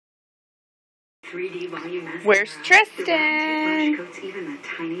3D volume mascara. Where's Tristan? Coats even the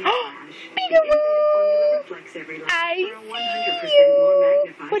tiniest lash. Peekaboo! Reflects every lash I for a 100% see more you.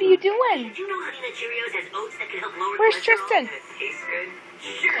 magnified What are you lash. doing? Did you know Honey Nut Cheerios has oats that can help lower Where's cholesterol? Tristan? And it tastes good?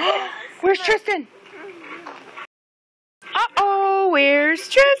 Sure does. Where's Tristan? Uh-oh, where's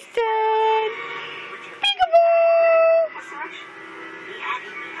Tristan? Peekaboo! Be happy,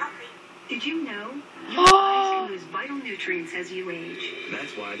 be healthy. Did you know your eyes can lose vital nutrients as you age?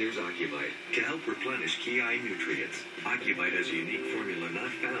 That's why there's Ocuvite, to help replenish key eye nutrients. Ocuvite has a unique formula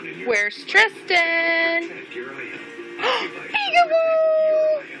not found in your... Where's Tristan? Protect your eye health. Ocuvite. Peekaboo!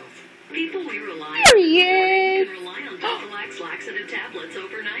 Your eye health. People we rely on. There he is. Can rely on Dopalax laxative tablets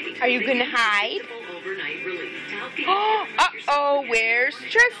overnight. Are you gonna hide? Overnight relief to help you Uh-oh, where's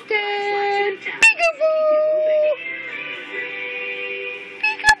Tristan? Peekaboo!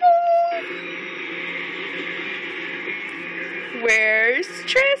 Peekaboo! Where's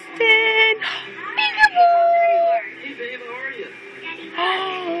Tristan? Peekaboo! Hey, babe, how are you?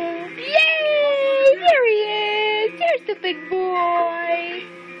 Oh, yay! There he is. There's the big boy.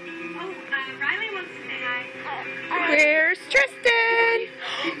 Riley wants to say hi. Where's Tristan?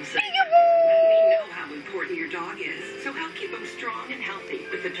 We Peekaboo! know how important your dog is, so help keep him strong and healthy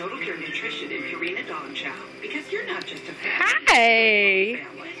with the Total Care Nutrition and Purina Dog Chow. Because you're not just a family. Hi.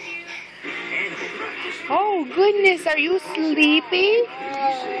 Family. Animal practice. Oh, goodness. Are you sleepy?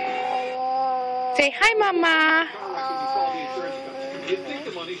 Say hi, Mama. You'd think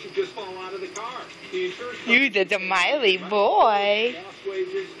the money should just fall out of the car. The insurance You're the Demiley boy. lost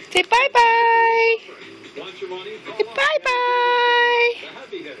wages. Say bye-bye. Want your money? Call Say up bye-bye. the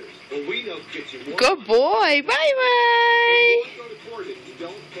heavy hitters. Well, we know get you more. Good boy. Bye-bye. Go to court if you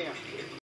don't pass